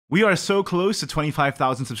We are so close to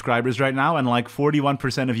 25,000 subscribers right now, and like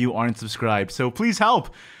 41% of you aren't subscribed, so please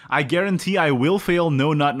help. I guarantee I will fail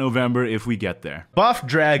No Nut November if we get there. Buff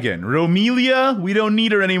Dragon. Romelia, we don't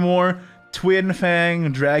need her anymore. Twin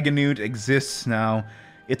Fang Dragonute exists now.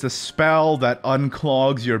 It's a spell that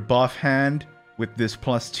unclogs your buff hand with this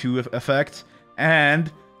 +2 effect,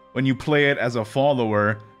 and when you play it as a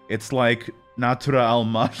follower, it's like Natura al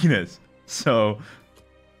Machinas. So,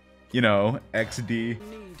 you know, XD.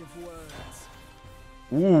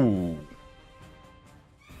 Ooh.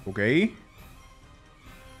 Okay.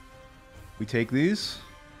 We take these.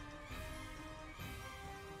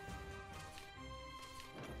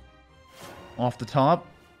 Off the top,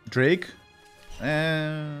 Drake.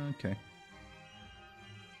 Okay.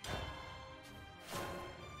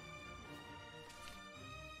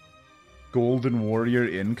 Golden Warrior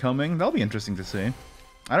incoming. That'll be interesting to see.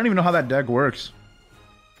 I don't even know how that deck works.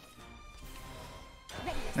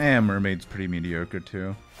 Mermaid's pretty mediocre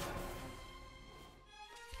too.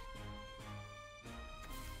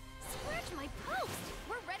 Scratch my post.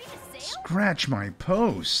 We're ready to sail. Scratch my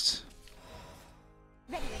post.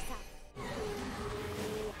 Ready yourself.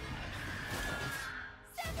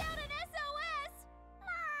 Send out an SOS.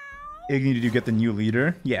 Igni, did you get the new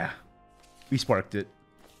leader? Yeah, we sparked it.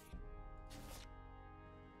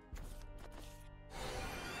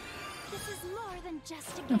 This is more than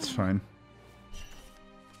just a game. That's fine.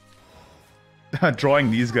 Drawing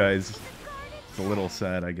these guys is a little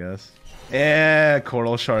sad, I guess.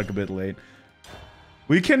 Coral Shark a bit late.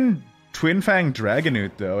 We can Twin Fang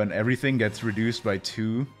Dragonute though, and everything gets reduced by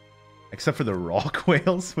 2, except for the rock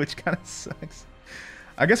whales, which kind of sucks.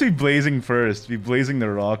 I guess we blazing first. We blazing the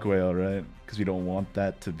rock whale, right? Because we don't want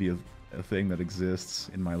that to be a thing that exists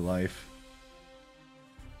in my life.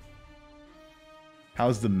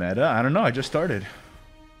 How's the meta? I don't know. I just started.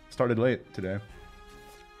 Started late today.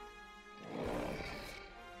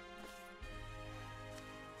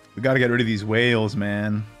 We gotta get rid of these whales,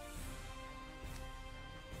 man.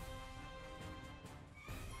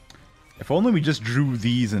 If only we just drew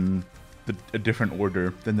these in a different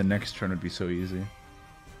order, then the next turn would be so easy.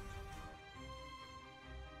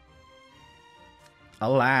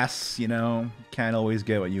 Alas, you know, can't always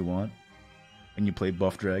get what you want when you play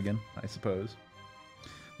Buff Dragon, I suppose.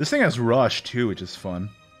 This thing has Rush too, which is fun.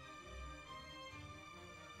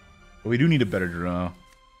 But we do need a better draw.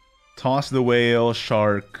 Toss the whale,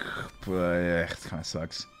 shark, it kind of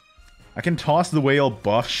sucks. I can toss the whale,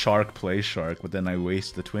 buff shark, play shark, but then I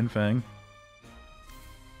waste the Twin Fang.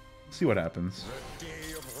 Let's see what happens.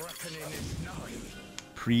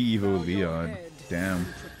 Pre-Evo Leon, damn.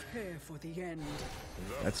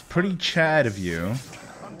 That's pretty Chad of you.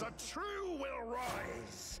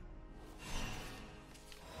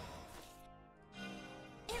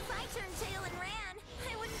 If I turned tail and ran,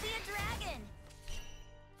 I wouldn't be a dragon.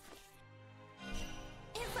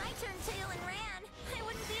 If I turned tail and ran, I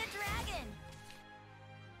wouldn't be a dragon.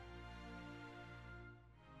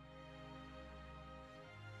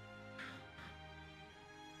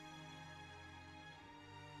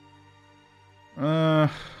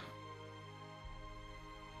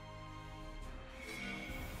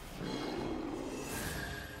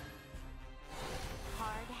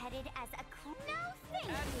 Hard-headed as a no thank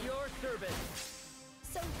you. At your service.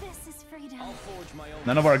 So this is freedom. I'll forge my own.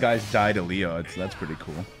 None of our guys died to Leod, so that's pretty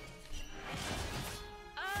cool.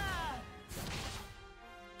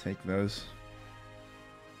 Take those.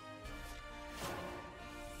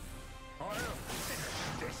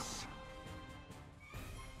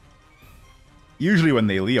 Usually when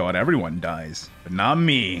they Leod, everyone dies. But not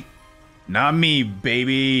me. Not me,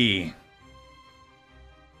 baby.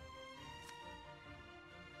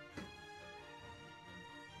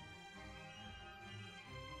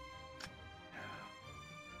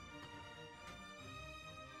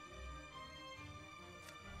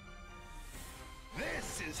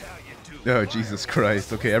 This is how you do. Oh, Jesus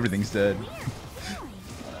Christ. Okay, everything's dead.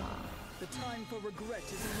 The time for regret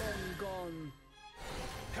is long gone.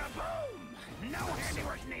 Kaboom! No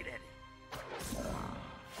handiwork needed.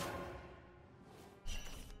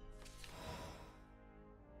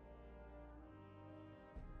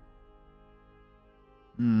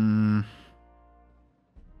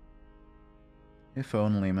 If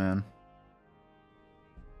only, man.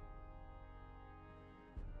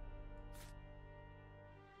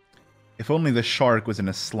 If only the shark was in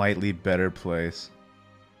a slightly better place.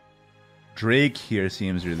 Drake here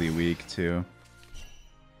seems really weak, too.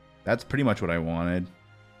 That's pretty much what I wanted.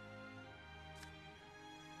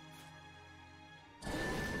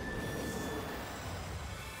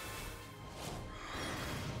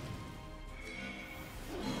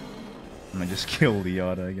 I just kill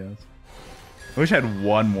Leota, I guess. I wish I had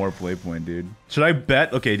one more play point, dude. Should I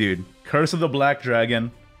bet? Okay, dude. Curse of the Black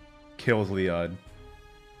Dragon kills Leod.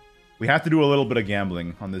 We have to do a little bit of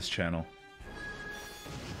gambling on this channel.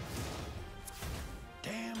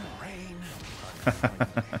 Damn rain.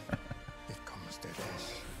 It comes to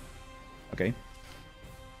this. Okay.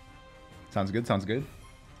 Sounds good, sounds good.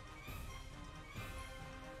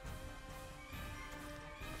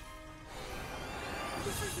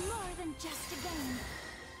 This is more than just a game.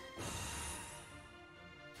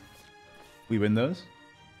 We win those?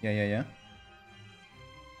 Yeah.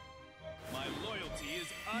 My loyalty is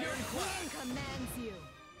Your queen commands you.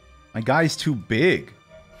 My guy's too big.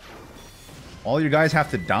 All your guys have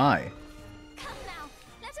to die. Come now.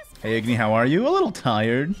 Let us Hey Igni, how are you? A little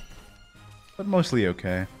tired, but mostly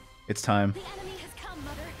okay. It's time. The enemy has come,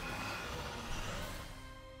 mother.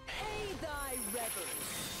 Pay thy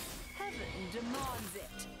reverence. Heaven demands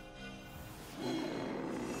it.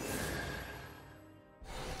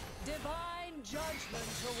 Divine judgment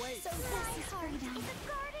awaits. So this is freedom. Is a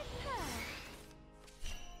guarded pearl.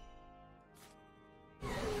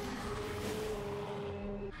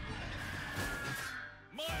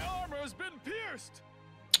 my armor has been pierced.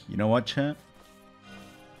 You know what, chat?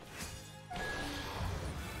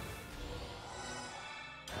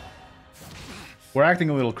 We're acting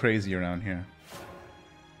a little crazy around here.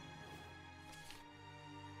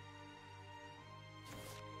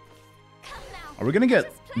 Come now. Are we gonna get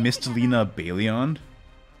Just play Mistelina Baleon?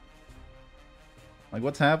 Like,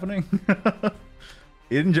 what's happening?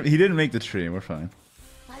 He didn't make the tree. We're fine.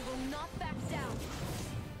 I will not back down.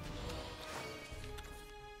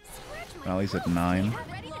 Scratch my Well, he's at throat. 9. You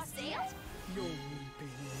ready to see it? Your weeping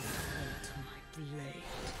will haunt my blade.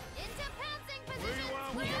 Into pouncing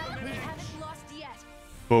positions. We haven't lost yet.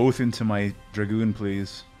 Both into my Dragoon,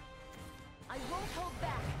 please. I won't hold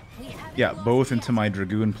back. We haven't Yeah, lost both yet. into my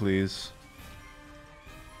Dragoon, please.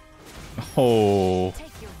 Oh.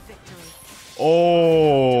 Take your victory.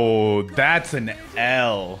 Oh, that's an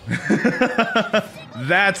L.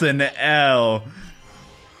 That's an L.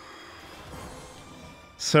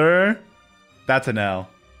 Sir, that's an L.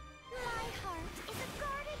 My heart is a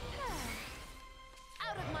guarded pearl.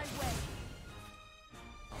 Out of my way.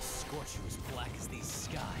 I'll scorch you as black as these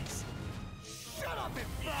skies. Shut up and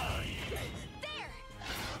burn! There.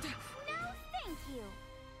 No, thank you.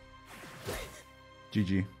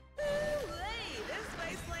 GG. Ooh-wee, this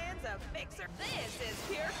wasteland's a fixer. This is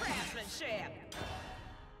pure craftsmanship.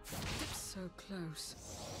 So close.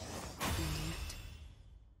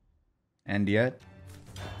 And yet.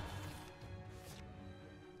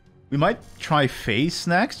 We might try face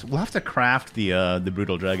next. We'll have to craft the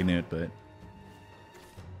brutal dragonoot, but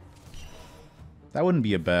that wouldn't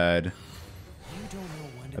be a bad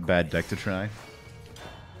deck to try.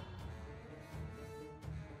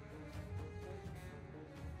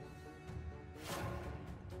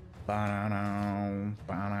 Ba-na-now,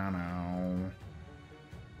 ba-na-now.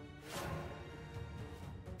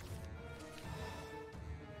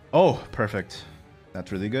 Oh, perfect.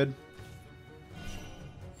 That's really good.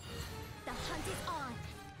 The hunt is on.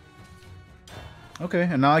 Okay,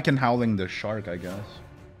 and now I can Howling the Shark, I guess.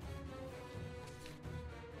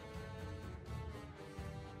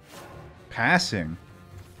 Passing.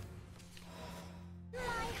 My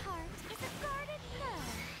heart is a guarded pearl.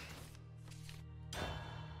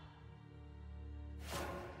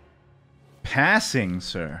 Passing,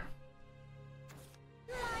 sir.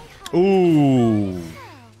 My heart Ooh. pearl.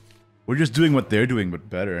 We're just doing what they're doing, but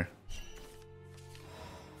better.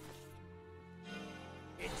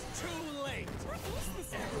 It's too late. What is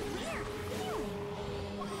this weird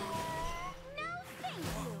feeling? No, thank you.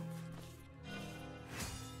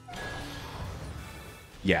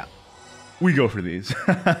 Yeah. We go for these.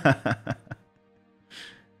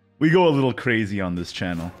 We go a little crazy on this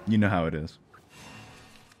channel. You know how it is.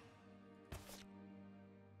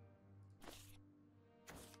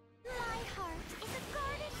 My heart is a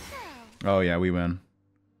guarded pearl. Oh yeah, we win.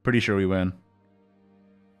 Pretty sure we win.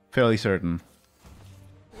 Fairly certain.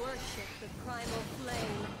 Worship the primal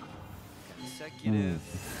flame. Consecutive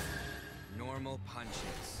normal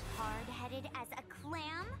punches. Hard-headed as a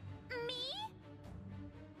clam? Me?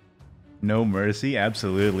 No mercy?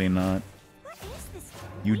 Absolutely not. What is this?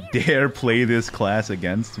 You weird dare play this class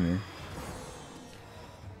against me.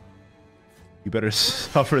 You better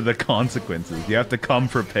suffer the consequences. You have to come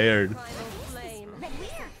prepared. Primal flame.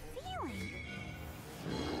 weird feeling?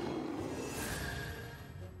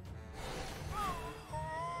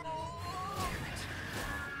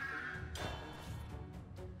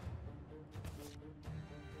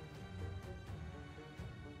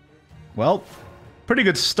 Well, Pretty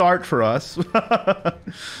good start for us.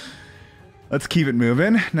 Let's keep it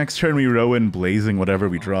moving. Next turn we row in blazing whatever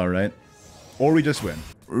we draw, right? Or we just win.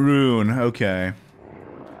 Rune, okay.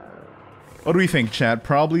 What do we think, chat?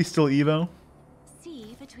 Probably still Evo?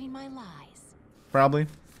 See between my lies. Probably.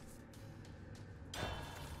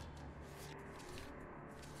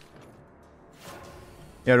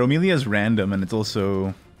 Yeah, Romelia is random, and it's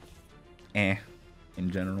also in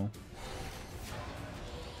general.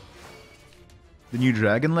 The new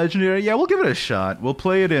dragon legendary? Yeah, we'll give it a shot. We'll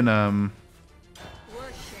play it in Worship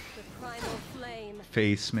the primal flame.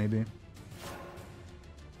 face, maybe.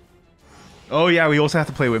 Oh yeah, we also have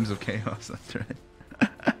to play Whims of Chaos, that's right.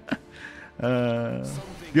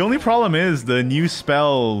 The only problem is the new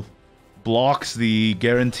spell blocks the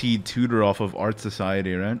guaranteed tutor off of Art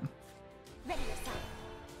Society, right? Ready yourself.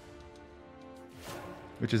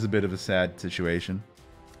 Which is a bit of a sad situation.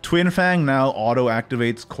 Twin Fang now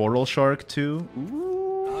auto-activates Coral Shark too.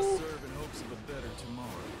 Ooh. I'll serve in hopes of a better tomorrow.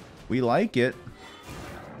 We like it.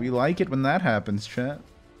 We like it when that happens, chat.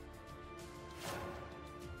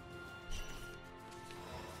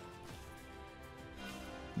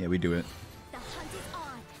 Yeah, we do it. The hunt is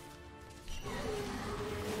on.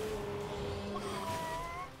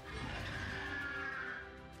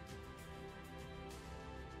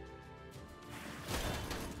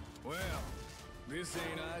 Well, this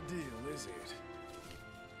ain't ideal, is it?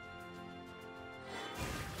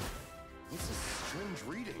 This is strange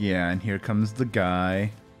reading. Yeah, and here comes the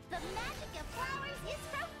guy. The magic of flowers is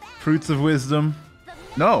profound. Fruits of Wisdom. The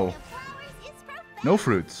magic No. of flowers is profound. No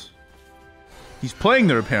fruits. He's playing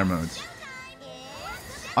the repair modes.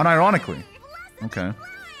 Unironically. Okay.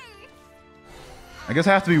 I guess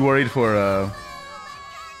I have to be worried for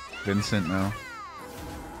Vincent now.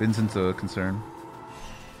 Vincent's a concern.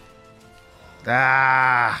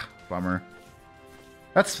 Ah, bummer.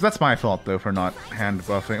 That's my fault though for not hand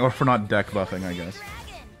buffing or for not deck buffing, I guess.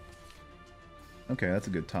 Okay, that's a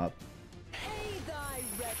good top. Pay thy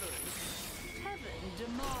reverence. Heaven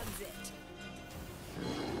demands it.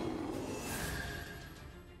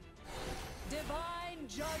 Divine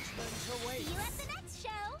judgment awaits. See you at the next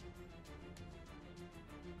show.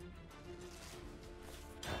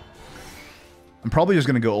 I'm probably just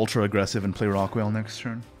gonna go ultra aggressive and play Rockwell next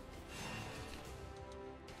turn.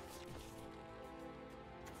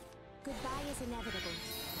 Goodbye is inevitable.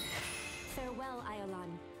 Farewell,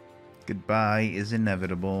 Iolan. Goodbye is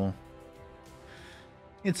inevitable.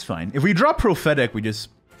 It's fine. If we drop Prophetic, we just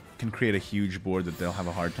can create a huge board that they'll have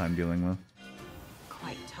a hard time dealing with.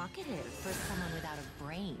 Quite talkative for someone without a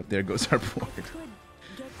brain. But there goes our board. Could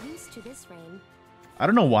get used to this rain. I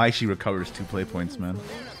don't know why she recovers 2 play points, man.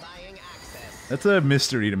 That's a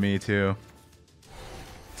mystery to me, too.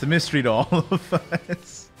 It's a mystery to all of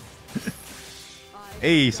us.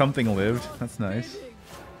 Hey, something lived. That's nice.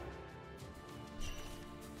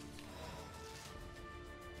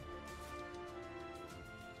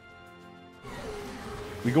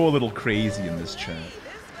 We go a little crazy in this chat.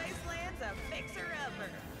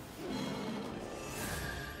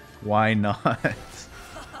 Why not?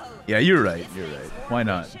 Yeah, you're right. You're right. Why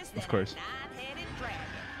not? Of course.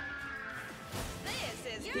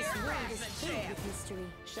 This world is filled with mystery.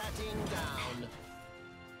 Shutting down.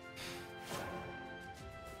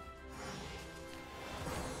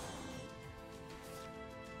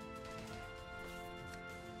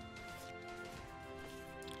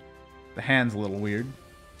 The hand's a little weird.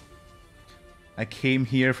 I came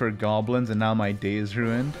here for goblins and now my day is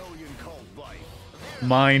ruined.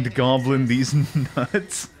 Mind goblin these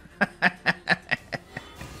nuts.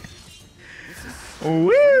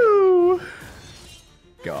 Woo!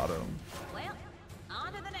 Got him. Well,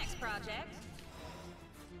 on to the next project.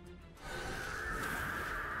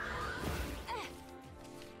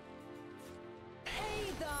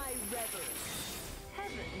 Pay thy reverence.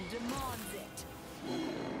 Heaven demands it.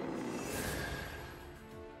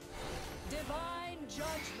 Divine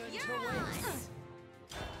judgment awaits.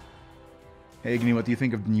 Hey, Igni, what do you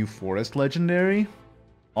think of the new Forest Legendary?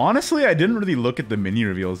 Honestly, I didn't really look at the mini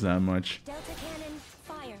reveals that much. Delta cannon,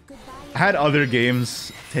 fire. Goodbye. I had other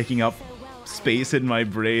games taking up space in my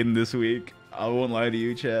brain this week. I won't lie to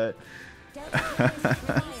you, chat. Delta cannon, fire.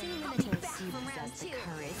 Possess the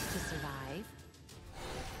courage to survive.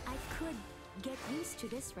 I could get used to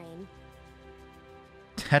this rain.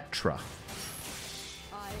 Tetra.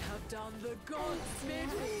 I have done the God's bidding.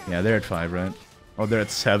 Yeah, they're at 5, right? Oh, they're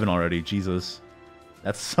at 7 already. Jesus.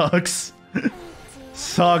 That sucks.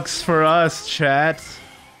 Sucks for us, chat.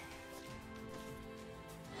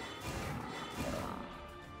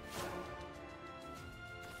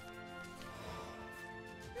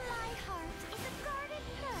 My heart is a guarded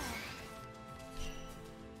pearl.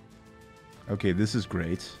 Okay, this is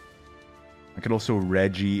great. I could also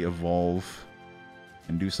Reggie evolve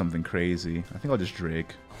and do something crazy. I think I'll just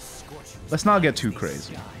Drake. Let's not get too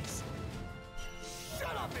crazy.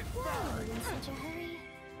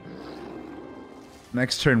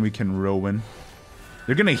 Next turn we can Rowan.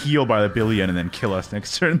 They're gonna heal by a billion and then kill us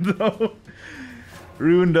next turn though.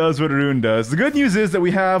 Rune does what Rune does. The good news is that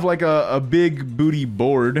we have like a big booty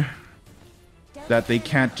board that they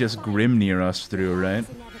can't just Grimnir us through, right?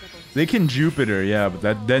 They can Jupiter, yeah,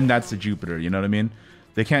 but then that's the Jupiter, you know what I mean?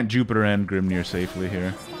 They can't Jupiter and Grimnir safely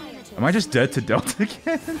here. Am I just dead to Delta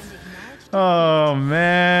again? Oh,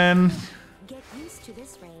 man. Get used to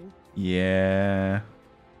this rain. Yeah.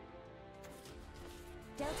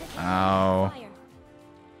 Ow.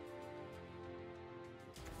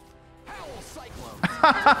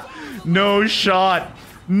 No shot.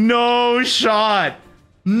 No shot.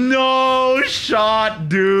 No shot,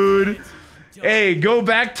 dude. Hey, go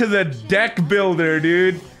back to the deck builder,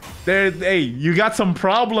 dude. Hey, you got some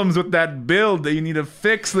problems with that build that you need to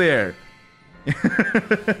fix there.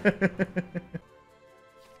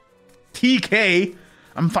 TK,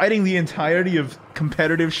 I'm fighting the entirety of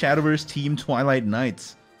competitive Shadowverse Team Twilight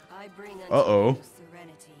Knights. Uh-oh.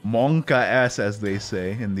 Monka ass, as they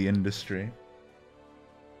say in the industry.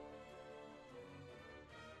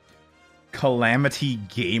 Calamity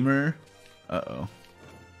Gamer? Uh-oh.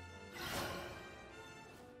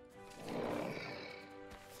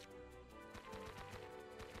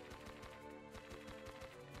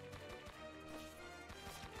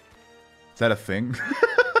 Is that a thing?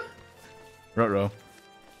 Ruh-roh.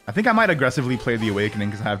 I think I might aggressively play the Awakening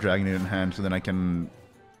because I have Dragon in hand, so then I can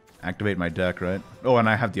activate my deck, right? Oh, and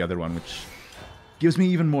I have the other one, which gives me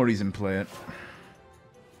even more reason to play it.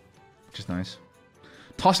 Which is nice.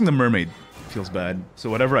 Tossing the Mermaid feels bad, so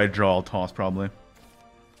whatever I draw, I'll toss probably.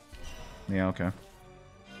 Yeah, okay.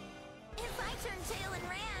 If I turned tail and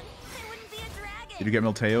ran, I wouldn't be a dragon. Did you get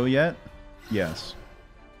Milteo yet? Yes.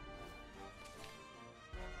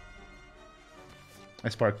 I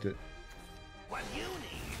sparked it. What you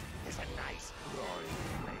need is a nice roaring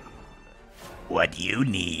flame. What you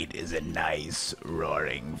need is a nice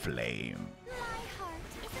roaring flame. My heart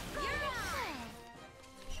is a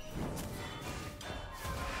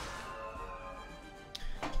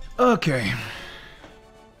golden Okay.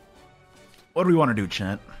 What do we want to do,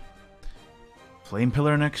 chat? Flame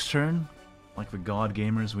Pillar next turn? Like the god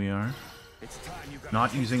gamers we are?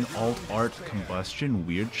 Not using alt art combustion,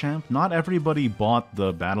 weird champ. Not everybody bought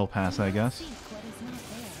the battle pass, I guess.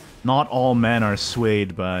 Not all men are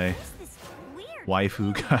swayed by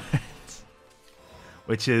waifu cards.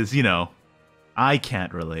 Which is, you know, I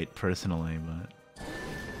can't relate personally, but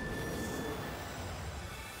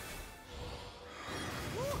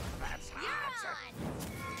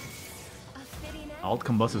alt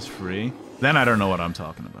combust is free? Then I don't know what I'm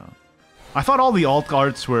talking about. I thought all the alt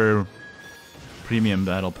arts were premium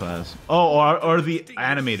battle pass. Oh, or the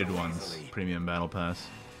animated ones. Premium battle pass.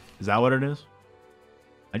 Is that what it is?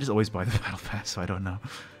 I just always buy the battle pass, so I don't know.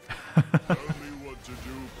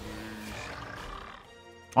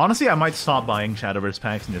 Honestly, I might stop buying Shadowverse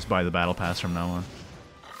packs and just buy the battle pass from now on.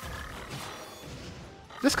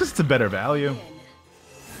 Just because it's a better value.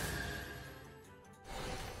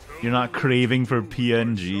 You're not craving for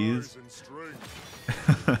PNGs.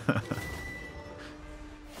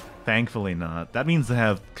 Thankfully not. That means they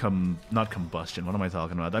have not combustion. What am I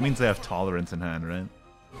talking about? That means they have tolerance in hand, right?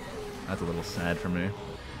 That's a little sad for me.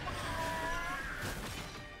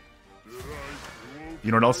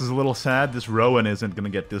 You know what else is a little sad? This Rowan isn't gonna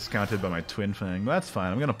get discounted by my Twin Fang. But that's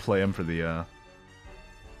fine. I'm gonna play him for the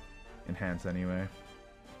enhance anyway.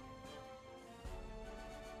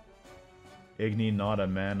 Igni, not a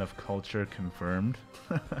man of culture, confirmed.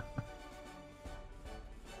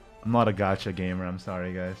 I'm not a gacha gamer, I'm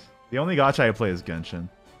sorry guys. The only gacha I play is Genshin.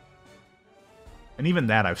 And even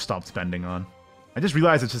that I've stopped spending on. I just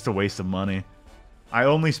realized it's just a waste of money. I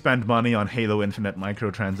only spend money on Halo Infinite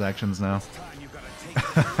microtransactions now.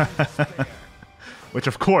 Which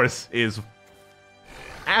of course is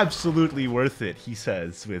absolutely worth it, he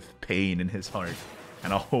says, with pain in his heart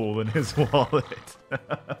and a hole in his wallet.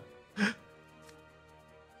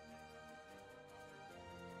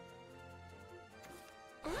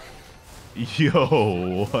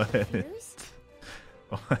 Yo, what?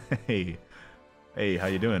 Hey, hey, how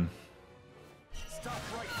you doing? Stop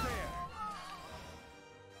right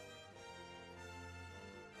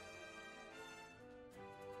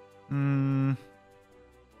there.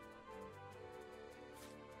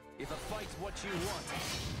 If a fight's what you want,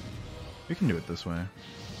 We can do it this way.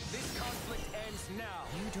 this conflict ends now.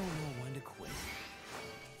 You don't know when to quit.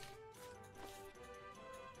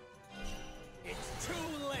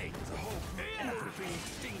 be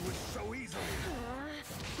extinguished so easily.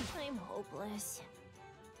 I'm hopeless.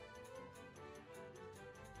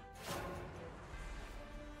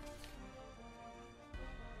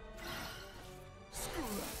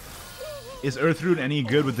 Is Earthroot any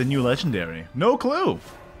good with the new legendary? No clue.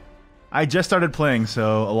 I just started playing,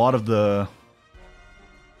 so a lot of the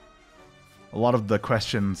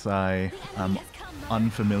questions I am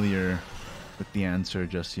unfamiliar with the answer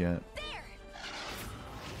just yet.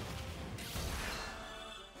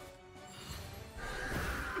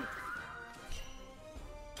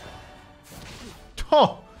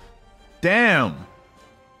 Oh, damn.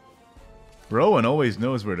 Rowan always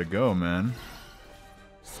knows where to go, man.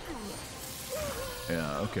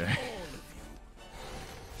 Yeah, okay.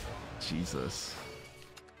 Jesus.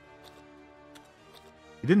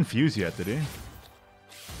 He didn't fuse yet, did he? Are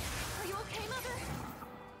you okay, Mother?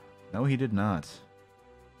 No, he did not.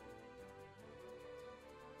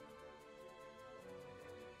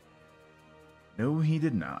 No, he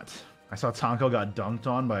did not. I saw Tonko got dunked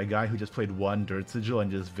on by a guy who just played one Dirt Sigil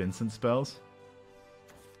and just Vincent spells.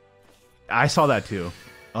 I saw that too.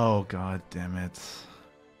 Oh, god damn it.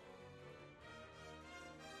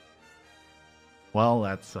 Well,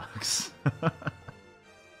 that sucks.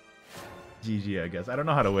 GG, I guess. I don't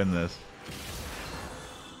know how to win this.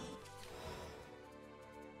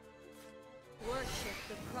 Worship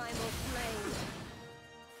the primal flame.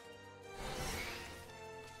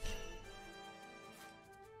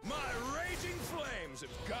 My raging flames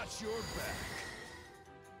have got your back.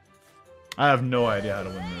 I have no idea how to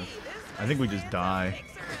win this. I think we just die.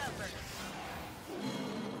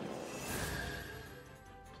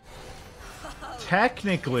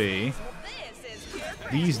 Technically,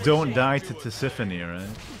 these don't die to Tisiphone, right?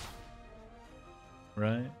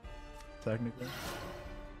 Right? Technically.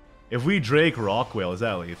 If we Drake Rockwell, is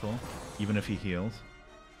that lethal? Even if he heals?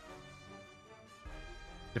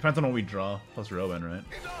 Depends on what we draw. Plus Rowan, right?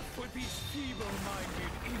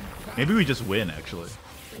 Maybe we just win, actually.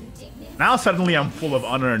 Now suddenly I'm full of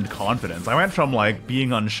unearned confidence. I went from, like,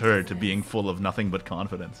 being unsure to being full of nothing but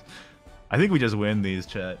confidence. I think we just win these,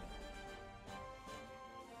 chat.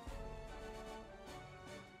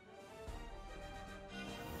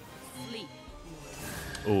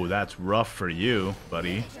 Oh, that's rough for you,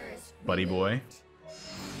 buddy. Buddy boy.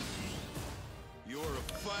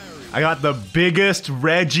 I got the biggest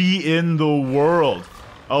Reggie in the world.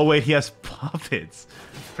 Oh, wait, he has puppets.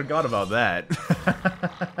 Forgot about that.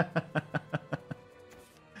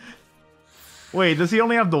 Wait, does he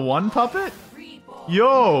only have the one puppet?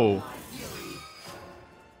 Yo!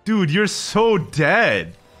 Dude, you're so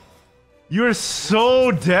dead. You're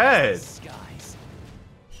so dead.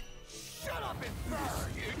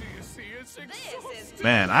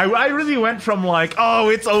 Man, I really went from like, oh,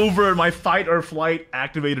 it's over, my fight or flight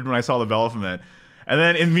activated when I saw the Baphomet. And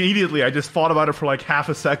then immediately I just thought about it for like half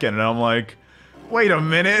a second and I'm like, wait a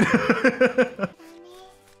minute.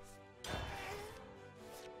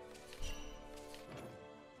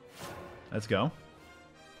 Let's go.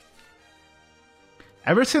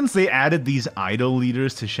 Ever since they added these idol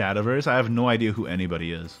leaders to Shadowverse, I have no idea who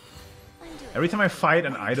anybody is. Every time I fight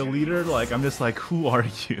an idol leader, like I'm just like, who are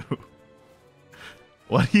you?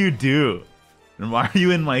 What do you do? And why are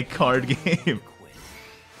you in my card game?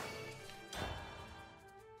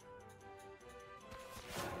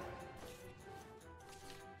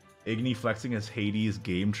 Igni flexing as Hades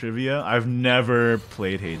game trivia. I've never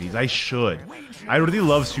played Hades. I should. I really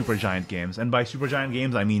love Supergiant games. And by Supergiant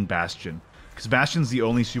games, I mean Bastion. Because Bastion's the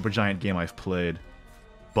only Supergiant game I've played.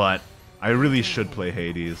 But I really should play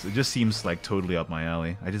Hades. It just seems like totally up my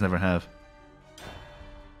alley. I just never have.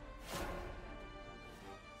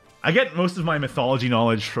 I get most of my mythology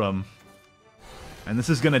knowledge from, and this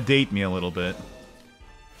is gonna date me a little bit,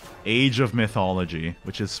 Age of Mythology,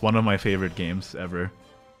 which is one of my favorite games ever.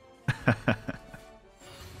 You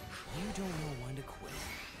don't know when to quit.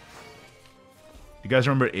 You guys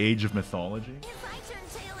remember Age of Mythology? If I turned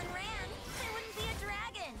tail and ran, there wouldn't be a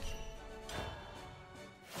dragon.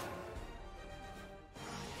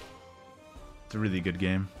 It's a really good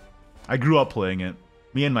game. I grew up playing it.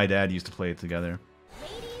 Me and my dad used to play it together.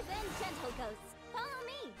 Ladies and gentle ghosts, follow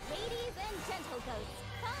me. Ladies and gentle ghosts,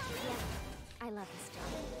 follow me. Yeah, I love this job.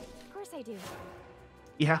 Of course I do.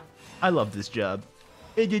 Yeah, I love this job.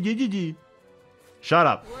 Shut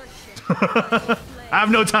up. I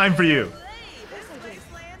have no time for you.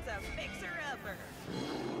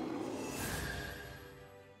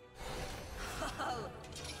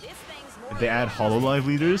 If they add HoloLive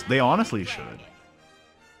leaders, they honestly should.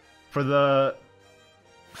 For the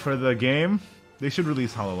game, they should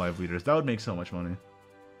release HoloLive leaders. That would make so much money.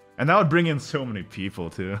 And that would bring in so many people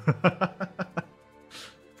too.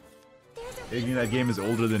 Igni, that game is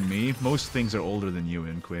older than me. Most things are older than you,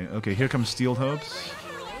 Inqui. Okay, here comes Steel Hopes.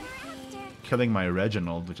 Killing my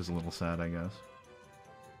Reginald, which is a little sad, I guess.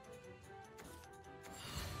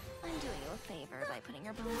 I'm doing you a favor by putting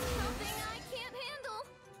your bones in something I can't handle.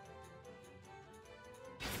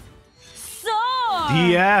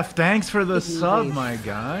 DF, thanks for the sub, my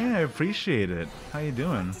guy. I appreciate it. How you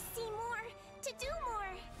doing? To see more, to do more.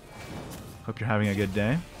 Hope you're having a good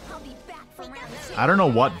day. I'll be back for round two. I don't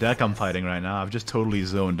know what deck I'm fighting right now. I've just totally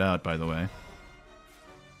zoned out, by the way.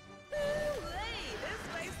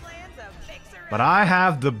 But I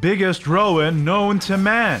have the biggest Rowan known to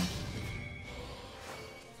man.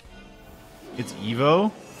 It's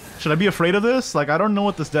Evo? Should I be afraid of this? Like, I don't know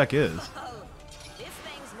what this deck is. Oh, this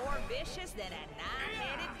thing's more vicious than a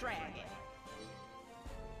nine-headed dragon.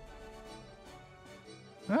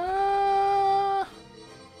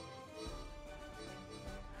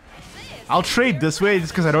 I'll trade this way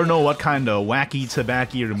just because I don't know what kind of wacky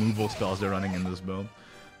tobacco removal spells they're running in this build.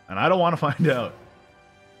 And I don't want to find out.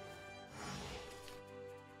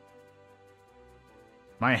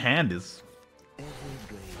 My hand is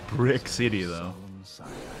Brick City, though.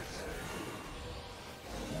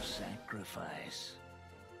 Sacrifice.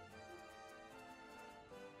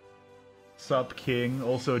 Sup, King.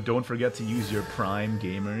 Also, don't forget to use your Prime,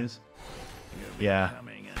 gamers. Yeah.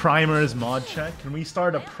 Primers mod check. Can we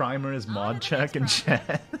start a Primers mod check in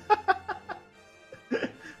chat?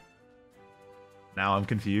 Now I'm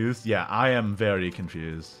confused. Yeah, I am very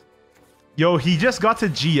confused. Yo, he just got to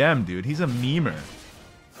GM, dude. He's a memer.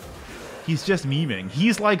 He's just memeing.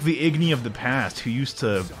 He's like the Igni of the past who used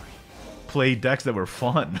to play decks that were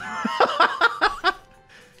fun.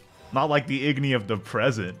 Not like the Igni of the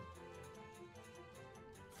present.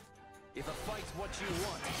 If a fight's what you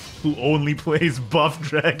want. Who only plays Buff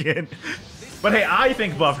Dragon. But hey, I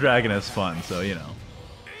think Buff Dragon is fun, so you know.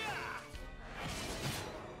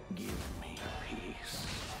 Give me peace.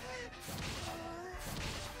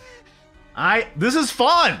 This is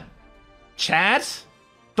fun! Chat?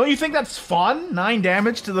 Don't you think that's fun? 9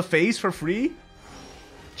 damage to the face for free?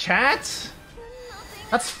 Chat?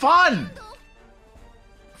 That's fun!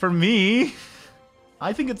 For me.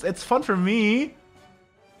 I think it's fun for me.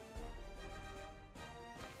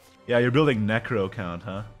 Yeah, you're building Necro count,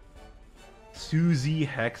 huh? Susie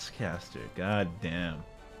Hexcaster. God damn.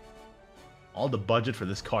 All the budget for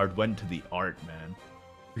this card went to the art, man.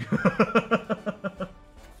 I love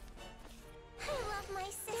my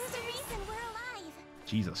sister. Reason we're alive.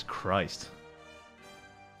 Jesus Christ.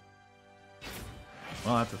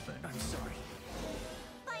 Well, that's a thing. I'm sorry.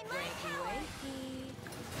 By my power.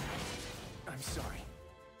 I'm sorry.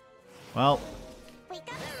 Well, Wake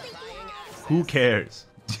up, sleepyhead. who cares?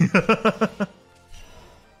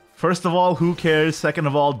 First of all, who cares? Second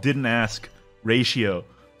of all, didn't ask. Ratio.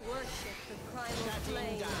 Worship the primal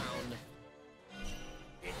flame.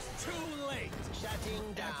 It's too late.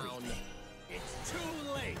 Shutting down. It's too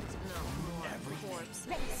late.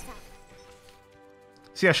 Ready to stop.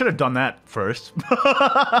 See, I should have done that first.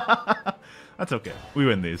 That's okay. We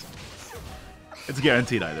win these. It's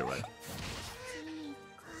guaranteed either way.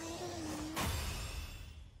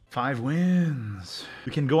 5 wins.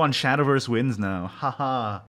 We can go on Shadowverse wins now. Haha.